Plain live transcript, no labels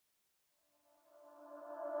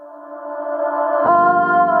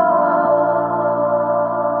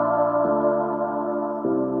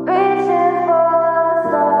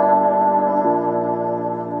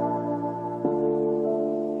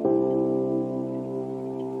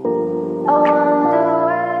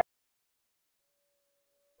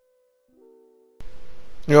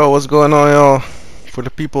Yo, what's going on, y'all? For the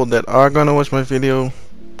people that are gonna watch my video,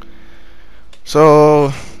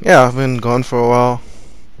 so yeah, I've been gone for a while.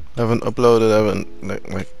 I haven't uploaded. I haven't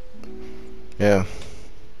yeah.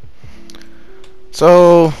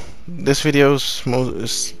 So this video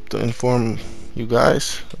is to inform you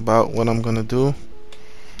guys about what I'm gonna do.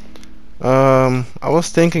 I was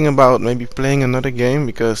thinking about maybe playing another game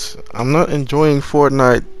because I'm not enjoying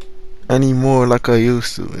Fortnite anymore like I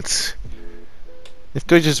used to. It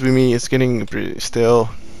could just be me. It's getting pretty stale.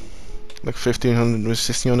 Like 1500 with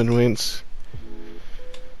 1600 wins.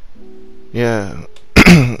 Yeah.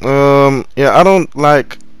 Yeah, I don't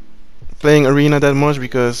like playing arena that much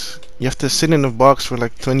because you have to sit in the box for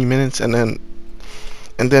like 20 minutes and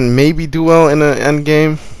then maybe do well in an end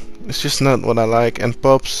game. It's just not what I like. And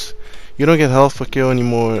pubs, you don't get health per kill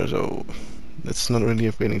anymore, so that's not really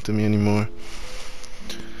appealing to me anymore.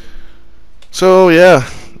 So yeah,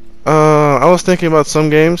 I was thinking about some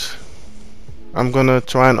games. I'm gonna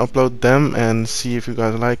try and upload them and see if you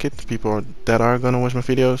guys like it. People that are gonna watch my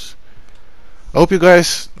videos. I hope you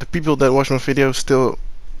guys, the people that watch my videos, still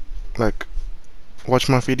like watch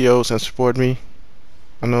my videos and support me.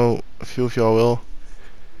 I know a few of y'all will,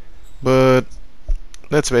 but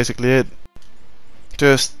that's basically it.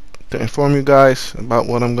 Just to inform you guys about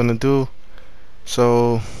what I'm gonna do.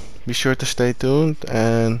 So be sure to stay tuned,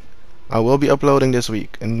 and I will be uploading this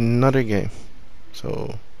week another game.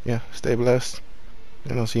 So yeah, stay blessed,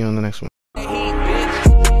 and I'll see you on the next one.